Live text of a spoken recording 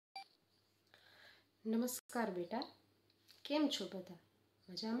નમસ્કાર બેટા, કેમ છો બધા?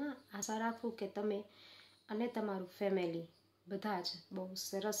 મજામાં? આશા રાખું કે તમે અને તમારું ફેમિલી બધા જ બહુ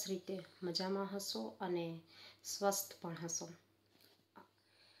સરસ રીતે મજામાં હશો અને સ્વસ્થ પણ હશો.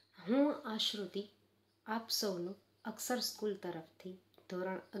 હું આશ્રુતિ આપ સૌનું અક્ષર સ્કૂલ તરફથી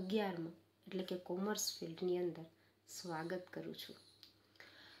ધોરણ 11માં એટલે કે કોમર્સ ફિલ્ડની અંદર સ્વાગત કરું છું.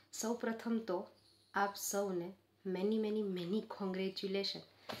 સૌ પ્રથમ તો આપ સૌને મેની કોંગ્રેચ્યુલેશન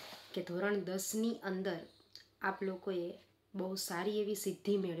કે ધોરણ 10ની અંદર આપ લોકોએ બહુ સારી એવી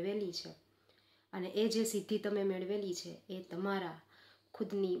સિદ્ધિ મેળવેલી છે અને એ જે સિદ્ધિ તમે મેળવેલી છે એ તમારા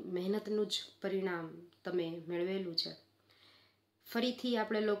ખુદની મહેનતનું જ પરિણામ તમે મેળવેલું છે. ફરીથી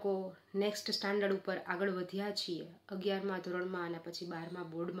આપણે લોકો નેક્સ્ટ સ્ટાન્ડર્ડ ઉપર આગળ વધ્યા છીએ 11મા ધોરણમાં અને પછી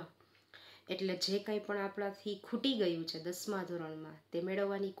 12મા બોર્ડમાં. એટલે જે કંઈ પણ આપણાથી ખૂટી ગયું છે 10મા ધોરણમાં તે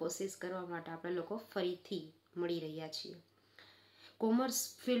મેળવવાની કોશિશ કરવા માટે આપણે લોકો ફરીથી મળી રહ્યા છીએ. કોમર્સ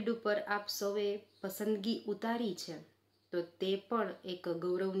ફિલ્ડ ઉપર આપ સૌએ પસંદગી ઉતારી છે તો તે પણ એક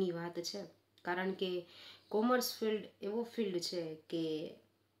ગૌરવની વાત છે, કારણ કે કોમર્સ ફિલ્ડ એવો ફિલ્ડ છે કે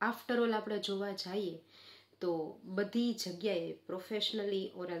આફ્ટર ઓલ આપણે જોવા જઈએ તો બધી જગ્યાએ પ્રોફેશનલી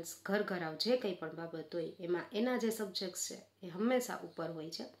ઓરલ્સ ઘરાવ જે કંઈ પણ બાબત હોય એમાં એના જે સબ્જેક્ટ્સ છે એ હંમેશા ઉપર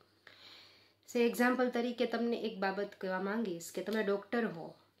હોય છે. એક્ઝામ્પલ તરીકે તમને એક બાબત કહેવા માંગીશ કે તમે ડૉક્ટર હો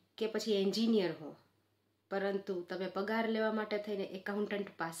કે પછી એન્જિનિયર હો, પરંતુ તમે પગાર લેવા માટે થઈને એકાઉન્ટન્ટ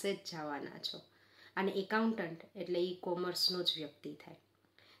પાસે જ જવાના છો અને એકાઉન્ટન્ટ એટલે એ કોમર્સનો જ વ્યક્તિ થાય.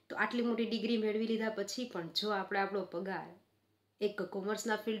 તો આટલી મોટી ડિગ્રી મેળવી લીધા પછી પણ જો આપણે આપણો પગાર એક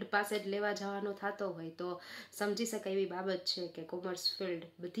કોમર્સના ફિલ્ડ પાસે જ લેવા જવાનો થતો હોય તો સમજી શકાય એવી બાબત છે કે કોમર્સ ફિલ્ડ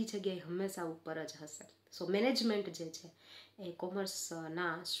બધી જગ્યાએ હંમેશા ઉપર જ હશે. મેનેજમેન્ટ જે છે એ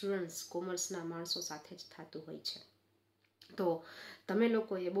કોમર્સના સ્ટુડન્ટ્સ, કોમર્સના માણસો સાથે જ થતું હોય છે. તો તમે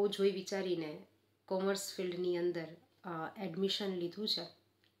લોકોએ બહુ જોઈ વિચારીને કોમર્સ ફિલ્ડની અંદર એડમિશન લીધું છે,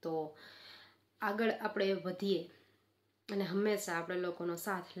 તો આગળ આપણે વધીએ અને હંમેશા આપણે લોકોનો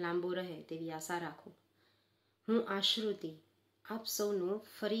સાથ લાંબો રહે તેવી આશા રાખું. હું આશ્રુતિ આપ સૌનું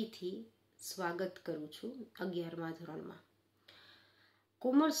ફરીથી સ્વાગત કરું છું 11મા ધોરણમાં.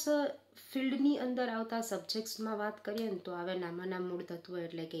 કોમર્સ ફિલ્ડની અંદર આવતા સબ્જેક્ટ્સમાં વાત કરીએ ને તો આવે નામાના મૂળ તત્વો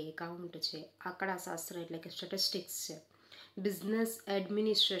એટલે કે એકાઉન્ટ છે, આંકડાશાસ્ત્ર એટલે કે સ્ટેટિસ્ટિક્સ છે, બિઝનેસ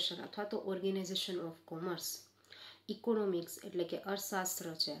એડમિનિસ્ટ્રેશન અથવા તો ઓર્ગેનાઇઝેશન ઓફ કોમર્સ, ઇકોનોમિક્સ એટલે કે અર્થશાસ્ત્ર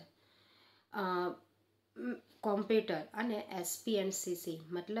છે, કોમ્પ્યુટર અને એસપીએનસીસી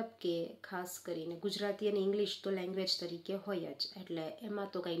મતલબ કે ખાસ કરીને ગુજરાતી અને ઇંગ્લિશ તો લેંગ્વેજ તરીકે હોય જ, એટલે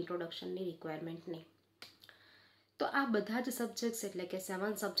એમાં તો કંઈ ઇન્ટ્રોડક્શનની રિક્વાયરમેન્ટ નહીં. તો આ બધા જ સબ્જેક્ટ્સ એટલે કે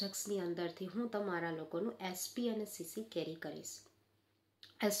 7 સબ્જેક્ટ્સની અંદરથી હું તમારા લોકોનું એસપી અને સીસી કેરી કરીશ.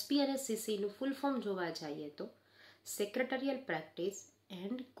 એસપી અને સીસીનું ફૂલ ફોર્મ જોવા જઈએ તો secretarial practice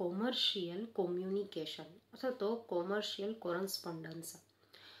and commercial communication અથવા તો કોમર્શિયલ કોરસ્પોન્ડન્સ,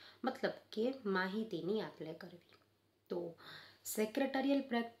 મતલબ કે માહિતીની આપ-લે કરવી. તો secretarial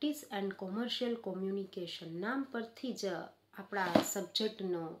practice and commercial communication નામ પરથી જ આપણા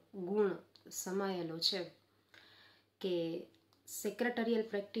સબ્જેક્ટનો ગુણ સમાયેલો છે કે સેક્રેટરિયલ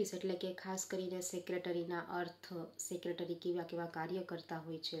પ્રેક્ટિસ એટલે કે ખાસ કરીને સેક્રેટરીના અર્થ, સેક્રેટરી કેવા કાર્ય કરતા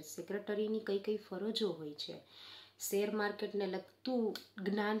હોય છે, સેક્રેટરીની કઈ ફરજો હોય છે, શેર માર્કેટને લગતું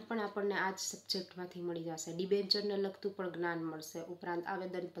જ્ઞાન પણ આપણને આ જ સબ્જેક્ટમાંથી મળી જશે, ડિબેન્ચરને લગતું પણ જ્ઞાન મળશે, ઉપરાંત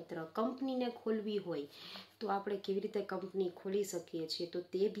આવેદનપત્ર, કંપનીને ખોલવી હોય તો આપણે કેવી રીતે કંપની ખોલી શકીએ છીએ તો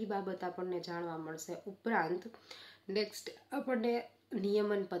તે બી બાબત આપણને જાણવા મળશે. ઉપરાંત નેક્સ્ટ આપણને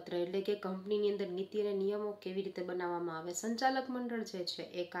નિયમન પત્ર એટલે કે કંપનીની અંદર નીતિ અને નિયમો કેવી રીતે બનાવવામાં આવે, સંચાલક મંડળ જે છે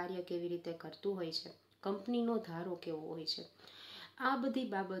એ કાર્ય કેવી રીતે કરતું હોય છે, કંપનીનો ધારો કેવો હોય છે, આ બધી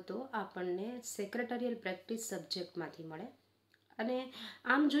બાબતો આપણને સેક્રેટરિયલ પ્રેક્ટિસ સબ્જેક્ટમાંથી મળે. અને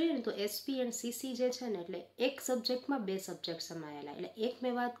આમ જોઈએ ને તો એસપી એન્ડ સીસી જે છે ને એટલે એક સબ્જેક્ટમાં 2 સબ્જેક્ટ સમાયેલા. એટલે એક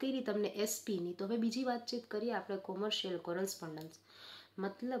મેં વાત કરી તમને એસપીની, તો હવે બીજી વાતચીત કરીએ આપણે કોમર્શિયલ કોરસ્પોન્ડન્સ,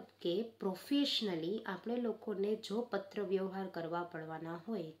 મતલબ કે પ્રોફેશનલી આપણે લોકોને જો પત્ર વ્યવહાર કરવા પડવાના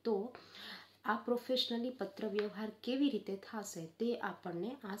હોય તો આ પ્રોફેશનલી પત્ર વ્યવહાર કેવી રીતે થશે તે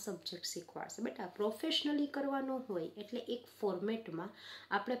આપણને આ સબ્જેક્ટ શીખવાડશે. બેટા, પ્રોફેશનલી કરવાનો હોય એટલે એક ફોર્મેટમાં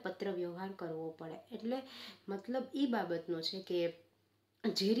આપણે પત્ર વ્યવહાર કરવો પડે. એટલે મતલબ એ બાબતનો છે કે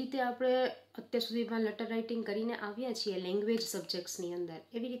જે રીતે આપણે અત્યાર સુધીમાં લેટર રાઇટિંગ કરીને આવ્યા છીએ લેંગ્વેજ સબ્જેક્ટ્સની અંદર,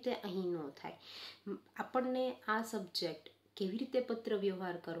 એવી રીતે અહીં ન થાય. આપણને આ સબ્જેક્ટ કેવી રીતે પત્ર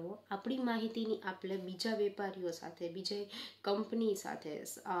વ્યવહાર કરવો, આપણી માહિતીની આપણે બીજા વેપારીઓ સાથે, બીજા કંપની સાથે,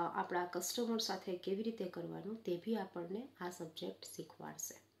 આપણા કસ્ટમર સાથે કેવી રીતે કરવાનું તે બી આપણને આ સબ્જેક્ટ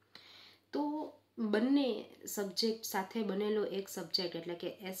શીખવાડશે. તો બંને સબ્જેક્ટ સાથે બનેલો એક સબ્જેક્ટ એટલે કે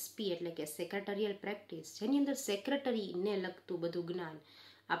એસપી એટલે કે સેક્રેટરિયલ પ્રેક્ટિસ, જેની અંદર સેક્રેટરીને લગતું બધું જ્ઞાન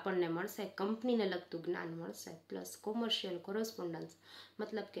આપણને મળશે, કંપનીને લગતું જ્ઞાન મળશે, પ્લસ કોમર્શિયલ કોરસ્પોન્ડન્સ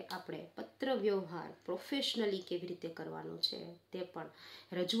મતલબ કે આપણે પત્ર વ્યવહાર પ્રોફેશનલી કેવી રીતે કરવાનું છે તે પણ,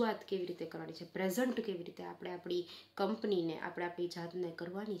 રજૂઆત કેવી રીતે કરવાની છે, પ્રેઝન્ટ કેવી રીતે આપણે આપણી કંપનીને આપણી જાતને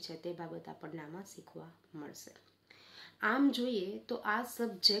કરવાની છે તે બાબત આપણને આમાં શીખવા મળશે. આમ જોઈએ તો આ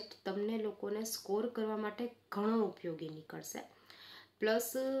સબ્જેક્ટ તમને લોકોને સ્કોર કરવા માટે ઘણો ઉપયોગી નીકળશે. પ્લસ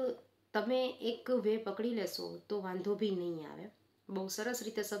તમે એક વે પકડી લેશો તો વાંધો બી નહીં આવે. બહુ સરસ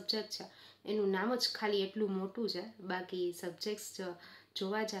રીતે સબ્જેક્ટ છે, એનું નામ જ ખાલી એટલું મોટું છે, બાકી સબ્જેક્ટ્સ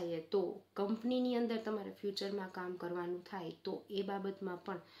જોવા જઈએ તો કંપનીની અંદર તમારે ફ્યુચરમાં કામ કરવાનું થાય તો એ બાબતમાં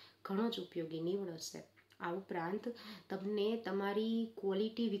પણ ઘણો જ ઉપયોગી નીવડશે. આ ઉપરાંત તમને તમારી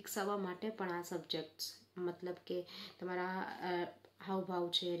ક્વોલિટી વિકસાવવા માટે પણ આ સબ્જેક્ટ્સ મતલબ કે તમારા હાવભાવ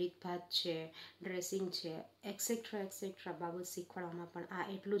છે, રીતભાત છે, ડ્રેસિંગ છે, એક્સેટ્રા બાબત શીખવાડવામાં પણ આ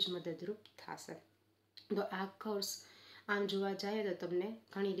એટલું જ મદદરૂપ થશે. તો આ કોર્સ આમ જોવા જઈએ તો તમને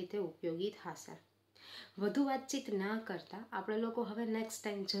ઘણી રીતે ઉપયોગી થશે. વધુ વાતચીત ના કરતા આપણે લોકો હવે નેક્સ્ટ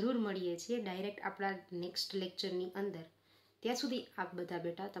ટાઈમ જરૂર મળીએ છીએ ડાયરેક્ટ આપણા નેક્સ્ટ લેક્ચરની અંદર. ત્યાં સુધી આપ બધા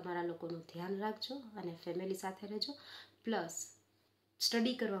બેટા તમારા લોકોનું ધ્યાન રાખજો અને ફેમિલી સાથે રહેજો, પ્લસ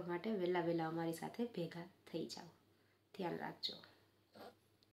સ્ટડી કરવા માટે વહેલા અમારી સાથે ભેગા થઈ જાઓ. ધ્યાન રાખજો.